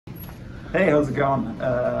Hey, how's it going?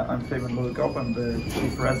 I'm Fabian Lukop. I'm the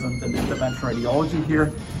Chief Resident in Interventional Radiology here.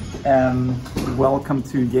 Welcome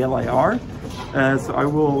to Yale IR. So I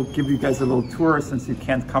will give you guys a little tour since you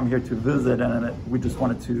can't come here to visit, and we just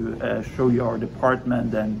wanted to show you our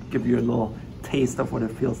department and give you a little taste of what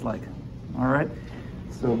it feels like. All right,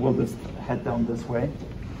 so we'll just head down this way.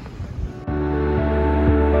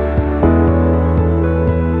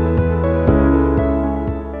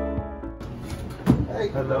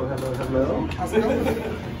 Hello, hello, hello. How's it going?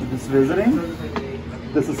 Just visiting.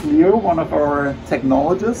 This is Leo, one of our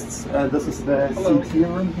technologists. This is the CT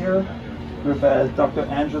room here. We have Dr.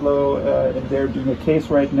 Angelo in there doing a case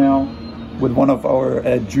right now with one of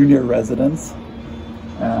our junior residents.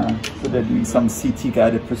 So they're doing some CT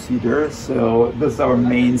guided procedure. So this is our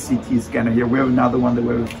main CT scanner here. We have another one that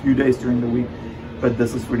we have a few days during the week, but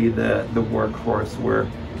this is really the workhorse where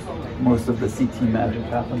most of the CT magic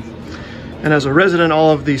happens. And as a resident, all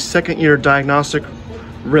of the second-year diagnostic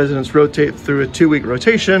residents rotate through a 2-week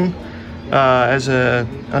rotation. As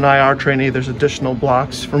an IR trainee, there's additional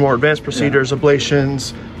blocks for more advanced procedures,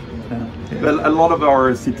 ablations. Well, a lot of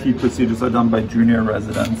our CT procedures are done by junior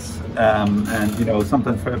residents, and you know,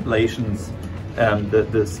 sometimes for ablations,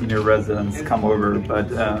 the senior residents come over. But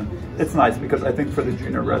it's nice because I think for the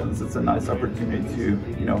junior residents, it's a nice opportunity to,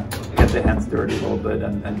 you know, get their hands dirty a little bit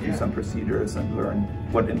and do some procedures and learn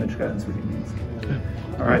what image guidance really means.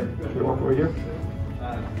 All right, should we walk over here?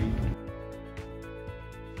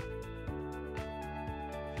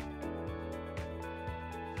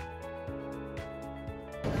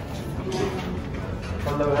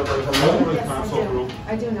 Hello, hello, hello.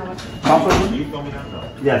 I do know. Console room? You filming that?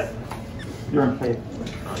 No. Yes. You're in play.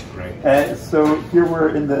 Oh, great. So here we're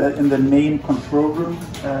in the main control room,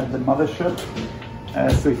 the mothership.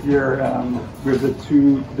 So here we have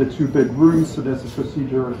the two big rooms. So there's a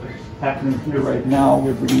procedure happening here right now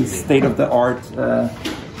with really state-of-the-art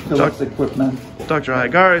Philips equipment. Dr.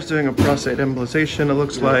 Igar is doing a prostate embolization, it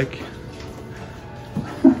looks like.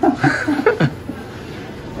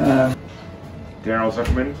 Daryl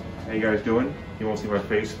Zuckerman, how you guys doing? You won't see my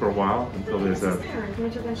face for a while until there's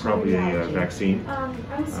probably a vaccine.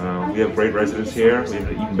 We have great residents here. We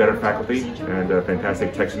have even better faculty and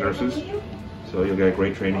fantastic techs and nurses. So you'll get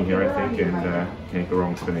great training here, I think, and can't go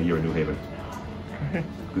wrong spending a year in New Haven.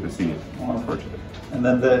 Good to see you. And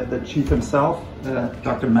then the chief himself,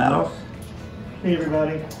 Dr. Madoff. Hey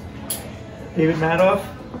everybody, David Madoff.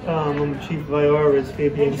 I'm the chief of IR, as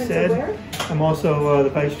Fabian said. I'm also the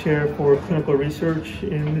vice chair for clinical research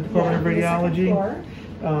in the Department of Radiology.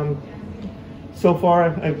 So far,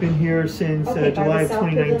 I've been here since July of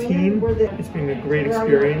 2019. It's been a great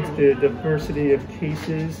experience. The diversity of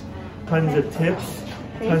cases, tons of tips,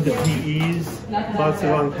 tons of PEs, lots of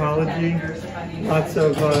oncology, lots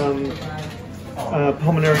of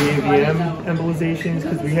pulmonary AVM embolizations,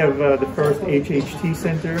 because we have the first HHT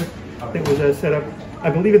center that was set up, I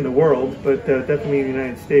believe, in the world, but definitely in the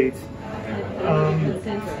United States.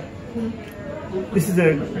 This is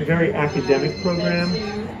a very academic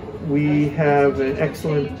program. We have an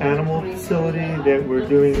excellent animal facility that we're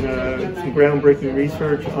doing some groundbreaking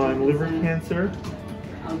research on liver cancer.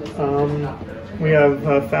 We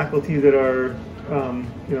have faculty that are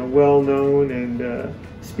you know, well known and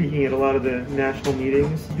speaking at a lot of the national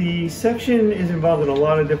meetings. The section is involved in a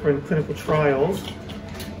lot of different clinical trials.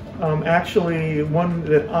 Actually, one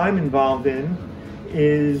that I'm involved in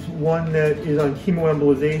is one that is on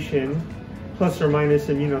chemoembolization plus or minus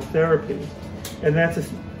immunotherapy. And that's a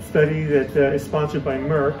study that is sponsored by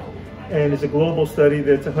Merck and is a global study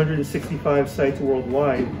that's 165 sites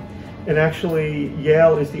worldwide. And actually,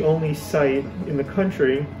 Yale is the only site in the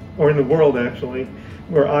country, or in the world actually,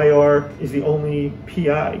 where IR is the only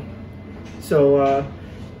PI. So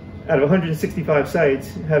out of 165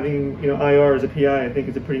 sites, having IR as a PI, I think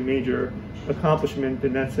is a pretty major accomplishment,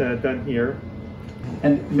 and that's done here.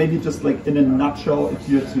 And maybe just like in a nutshell, if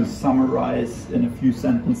you had to summarize in a few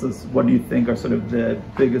sentences, what do you think are sort of the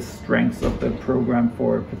biggest strengths of the program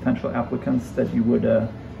for potential applicants that you would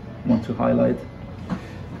want to highlight?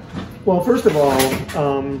 Well, first of all,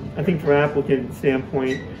 I think from an applicant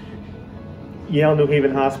standpoint, Yale New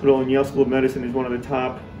Haven Hospital and Yale School of Medicine is one of the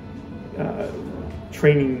top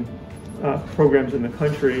training programs in the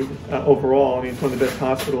country overall. I mean, it's one of the best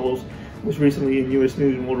hospitals. Was recently in U.S.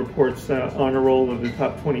 News and World Report's honor roll of the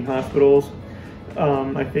top 20 hospitals.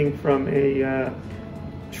 I think from a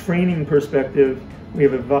training perspective, we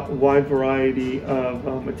have a wide variety of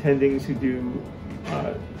attendings who do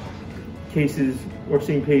cases or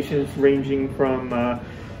seeing patients ranging from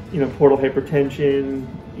portal hypertension,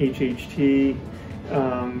 HHT,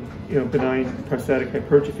 benign prostatic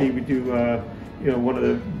hypertrophy. We do one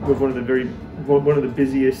of the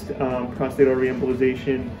busiest prostate artery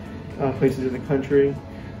embolization places in the country.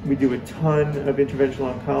 We do a ton of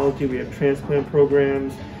interventional oncology. We have transplant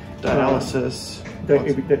programs, dialysis.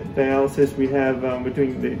 Dialysis. We have we're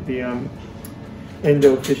doing the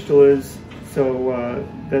endo fistulas, so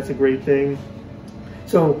that's a great thing.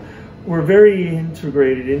 So we're very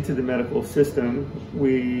integrated into the medical system.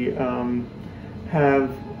 We have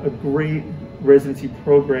a great residency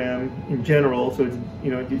program in general. So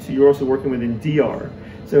it's, so you're also working within DR.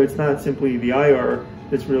 So it's not simply the IR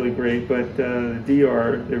that's really great, but the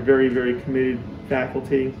DR, they're very, very committed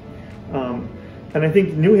faculty. And I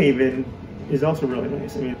think New Haven is also really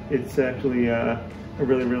nice. I mean, it's actually a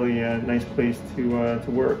really, really nice place to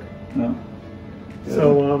work. Yeah.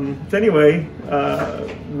 So anyway,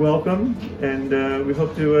 welcome, and we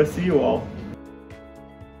hope to see you all.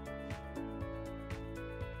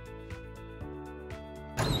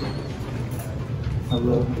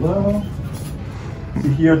 Hello, hello. So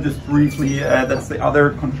here, just briefly, that's the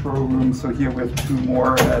other control room. So here we have two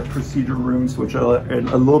more procedure rooms, which are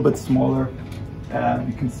a little bit smaller.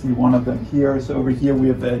 You can see one of them here. So over here we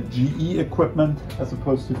have GE equipment as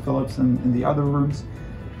opposed to Philips in the other rooms.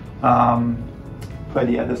 But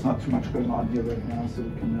yeah, there's not too much going on here right now, so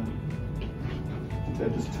we can they're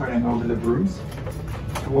just turning over the rooms.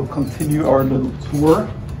 So we'll continue our little tour.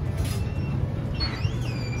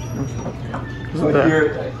 So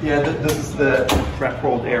here, yeah, this is the prep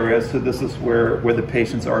hold area. So this is where the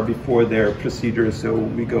patients are before their procedure. So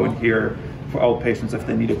we go in here for outpatients if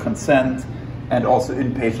they need a consent, and also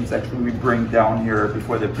inpatients. Actually, we bring down here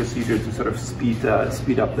before the procedure to sort of speed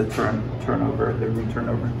up the turnover, the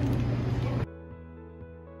returnover.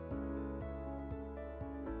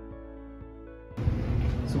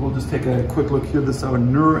 So we'll just take a quick look here. This is our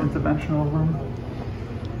Neuro Interventional room.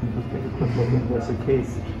 Let's take a quick look at there's a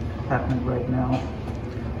case happening right now.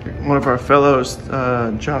 One of our fellows,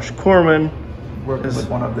 Josh Corman, working with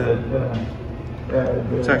one of the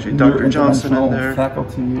it's actually Dr. Johnson in there.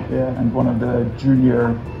 Faculty, and one of the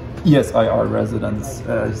junior ESIR residents.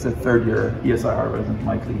 He's a third-year ESIR resident,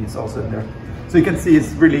 Mike Lee. He's also in there. So you can see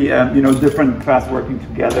it's really, different class working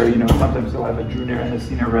together. Sometimes they'll have a junior and a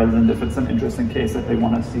senior resident if it's an interesting case that they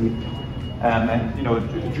want to see.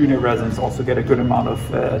 Junior residents also get a good amount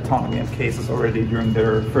of autonomy in cases already during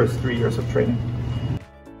their first 3 years of training.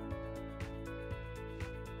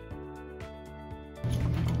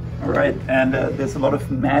 All right, and there's a lot of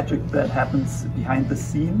magic that happens behind the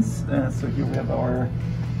scenes. So here we have our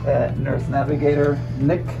nurse navigator,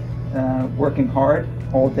 Nick, working hard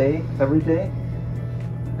all day, every day.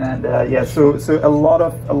 And so a lot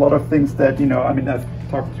of things that I've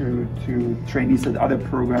talked to trainees at other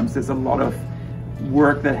programs. There's a lot of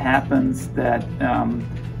work that happens that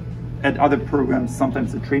at other programs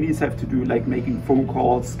sometimes the trainees have to do, like making phone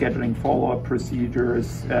calls, scheduling follow-up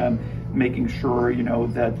procedures, making sure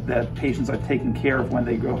that patients are taken care of when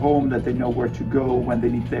they go home, that they know where to go when they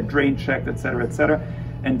need their drain checked, etc., etc.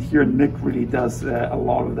 And here Nick really does a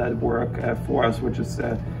lot of that work for us, which is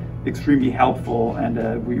extremely helpful,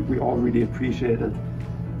 and we all really appreciate it.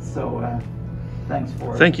 So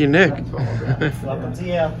thank you, Nick. Welcome to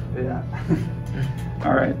Yale. Yeah.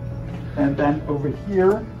 All right, and then over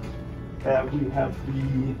here we have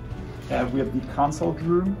the consult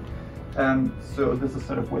room. So this is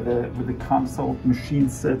sort of where the consult machine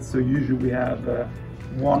sits. So usually we have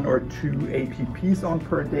 1 or 2 APPs on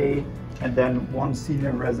per day, and then 1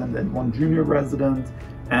 senior resident and 1 junior resident,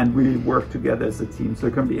 and we work together as a team. So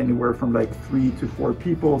it can be anywhere from like 3 to 4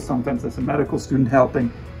 people. Sometimes there's a medical student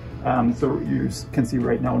helping. So you can see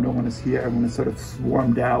right now no one is here. Everyone is sort of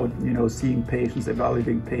swarmed out, seeing patients,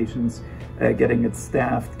 evaluating patients, getting it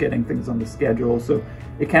staffed, getting things on the schedule. So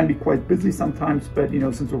it can be quite busy sometimes, but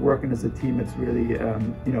since we're working as a team, it's really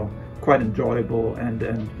quite enjoyable and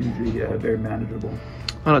usually very manageable.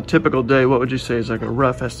 On a typical day, what would you say is like a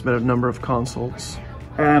rough estimate of number of consults?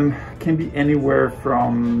 Can be anywhere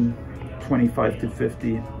from 25 to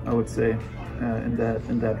 50, I would say, in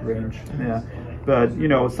that range. Yeah. But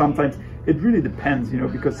sometimes it really depends,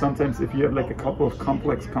 because sometimes if you have like a couple of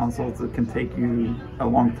complex consults, it can take you a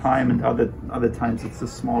long time, and other times it's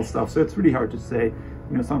just small stuff. So it's really hard to say.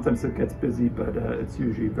 Sometimes it gets busy, but it's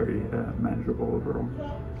usually very manageable overall.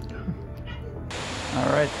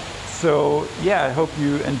 All right. So yeah, I hope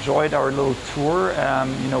you enjoyed our little tour.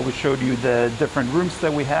 We showed you the different rooms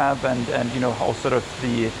that we have, and how sort of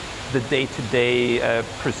the day-to-day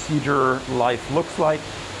procedure life looks like.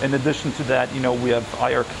 In addition to that, we have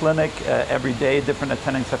IR clinic every day. Different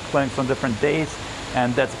attendings have clinics on different days,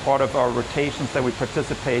 and that's part of our rotations that we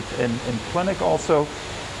participate in clinic also.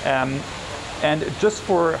 And just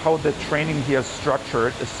for how the training here is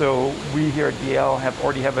structured, so we here at Yale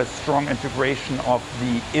already have a strong integration of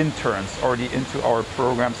the interns already into our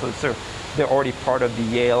program. So they're already part of the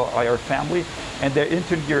Yale IR family. And their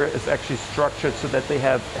intern year is actually structured so that they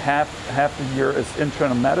have half the year is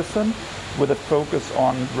internal medicine with a focus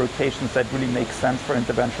on rotations that really make sense for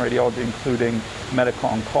interventional radiology, including medical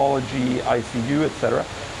oncology, ICU, etc.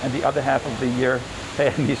 And the other half of the year,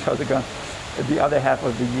 hey Anish, how's it going? The other half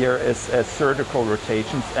of the year is surgical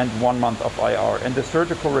rotations and 1 month of IR. And the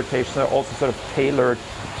surgical rotations are also sort of tailored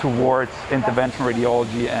towards interventional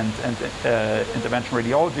radiology and interventional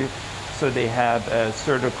radiology. So they have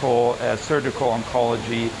surgical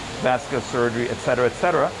oncology, vascular surgery, et cetera,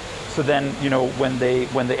 So then, you know, when they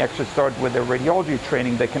actually start with their radiology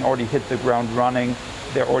training, they can already hit the ground running.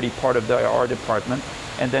 They're already part of the IR department.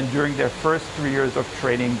 And then during their first 3 years of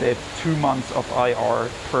training, they have 2 months of IR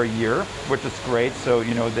per year, which is great. So,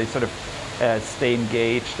 you know, they sort of stay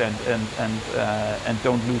engaged and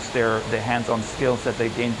don't lose their hands-on skills that they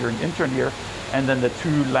gained during intern year. And then the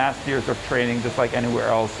 2 last years of training, just like anywhere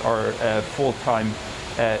else, are full-time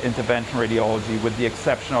interventional radiology, with the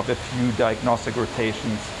exception of a few diagnostic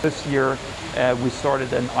rotations. This year, we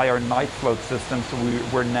started an IR night float system, so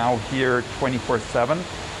we're now here 24/7.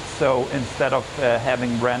 So instead of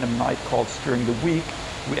having random night calls during the week,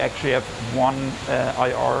 we actually have one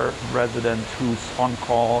IR resident who's on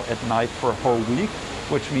call at night for a whole week,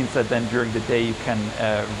 which means that then during the day you can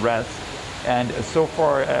rest. And so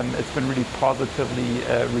far it's been really positively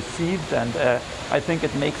received, and I think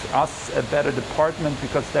it makes us a better department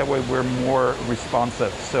because that way we're more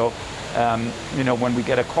responsive. So you know, when we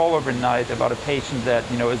get a call overnight about a patient that,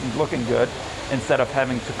 you know, isn't looking good, instead of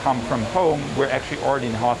having to come from home, we're actually already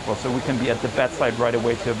in hospital, so we can be at the bedside right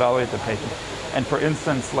away to evaluate the patient. And for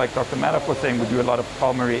instance, like Dr. Maddow was saying, we do a lot of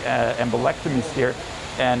pulmonary embolectomies here,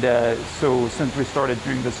 and so since we started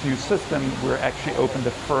doing this new system, we're actually open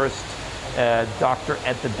the first doctor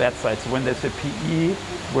at the bedside. So when there's a PE,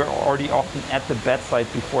 we're already often at the bedside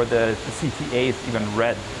before the CTA is even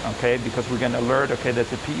read, okay? Because we're going to alert, okay,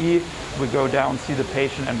 there's a PE, we go down, see the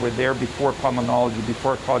patient, and we're there before pulmonology,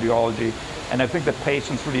 before cardiology. And I think the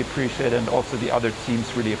patients really appreciate it, and also the other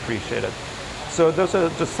teams really appreciate it. So those are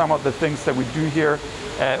just some of the things that we do here.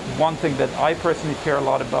 One thing that I personally care a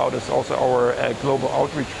lot about is also our global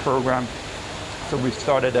outreach program. So we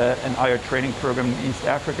started an IR training program in East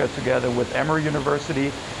Africa together with Emory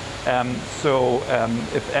University.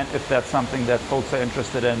 If that's something that folks are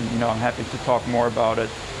interested in, you know, I'm happy to talk more about it.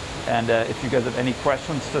 And if you guys have any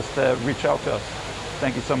questions, just reach out to us.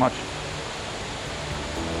 Thank you so much.